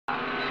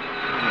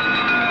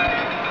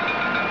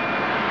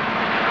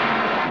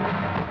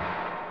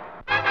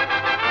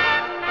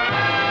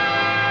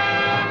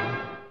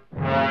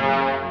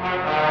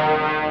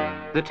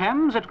the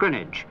Thames at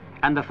Greenwich,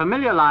 and the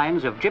familiar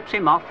lines of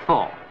Gypsy Moth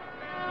 4.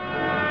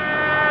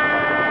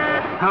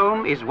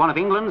 Home is one of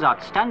England's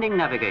outstanding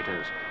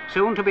navigators,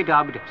 soon to be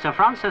dubbed Sir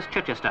Francis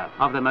Chichester,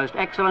 of the most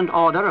excellent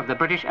order of the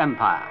British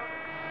Empire.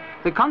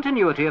 The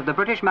continuity of the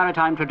British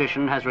maritime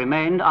tradition has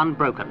remained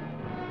unbroken.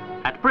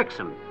 At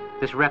Brixham,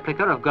 this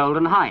replica of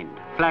Golden Hind,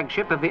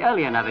 flagship of the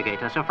earlier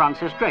navigator Sir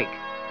Francis Drake.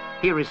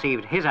 He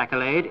received his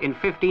accolade in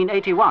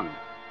 1581.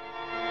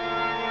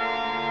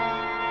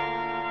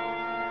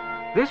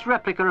 This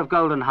replica of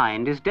Golden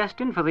Hind is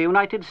destined for the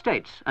United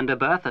States and a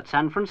berth at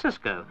San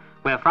Francisco,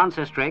 where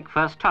Francis Drake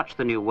first touched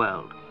the New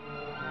World.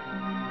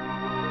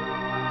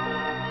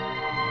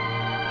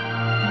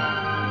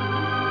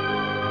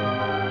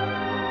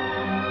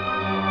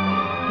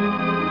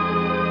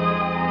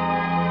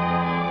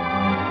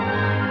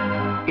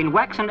 In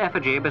wax and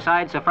effigy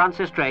beside Sir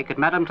Francis Drake at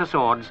Madame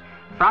Tussaud's,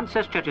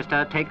 Francis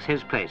Chichester takes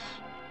his place.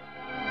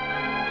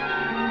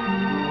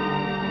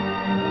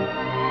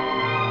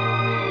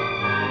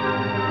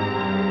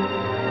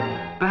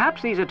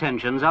 Perhaps these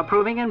attentions are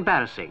proving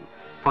embarrassing,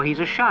 for he's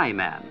a shy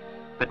man.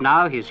 But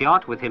now his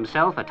yacht, with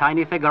himself a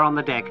tiny figure on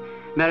the deck,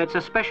 merits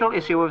a special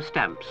issue of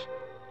stamps.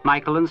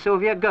 Michael and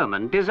Sylvia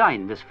Goman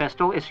designed this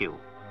festal issue.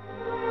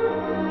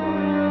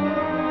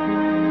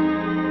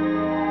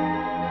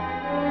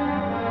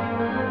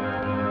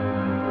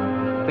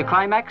 The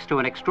climax to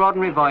an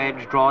extraordinary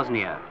voyage draws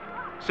near.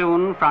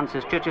 Soon,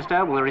 Francis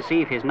Chichester will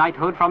receive his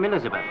knighthood from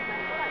Elizabeth,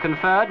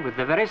 conferred with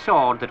the very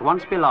sword that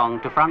once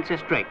belonged to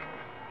Francis Drake.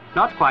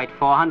 Not quite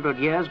 400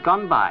 years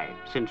gone by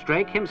since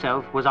Drake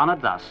himself was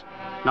honoured thus,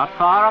 not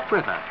far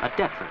upriver at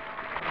Deptford.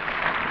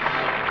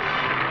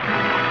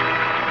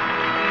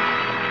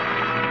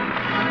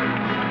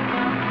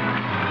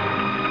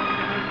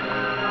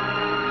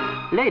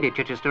 Lady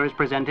Chichester is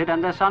presented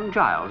and their son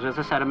Giles as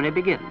the ceremony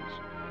begins.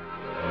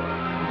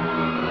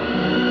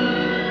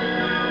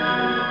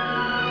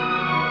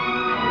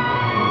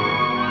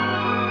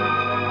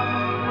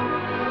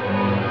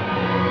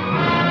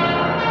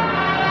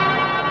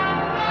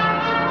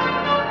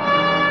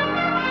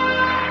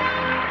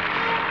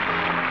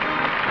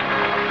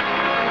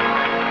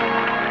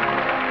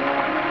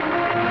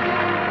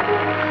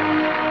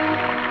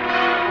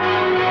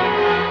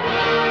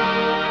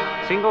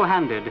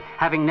 Single-handed,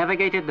 having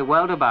navigated the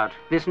world about,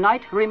 this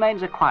knight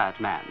remains a quiet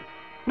man,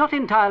 not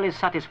entirely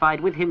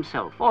satisfied with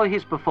himself or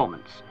his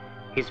performance,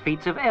 his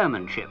feats of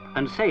airmanship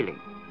and sailing.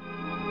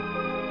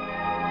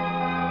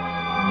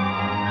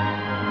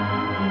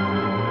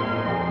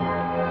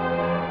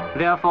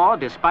 Therefore,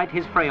 despite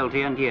his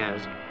frailty and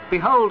years,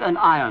 behold an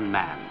iron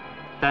man,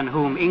 than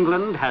whom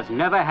England has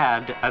never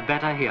had a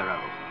better hero.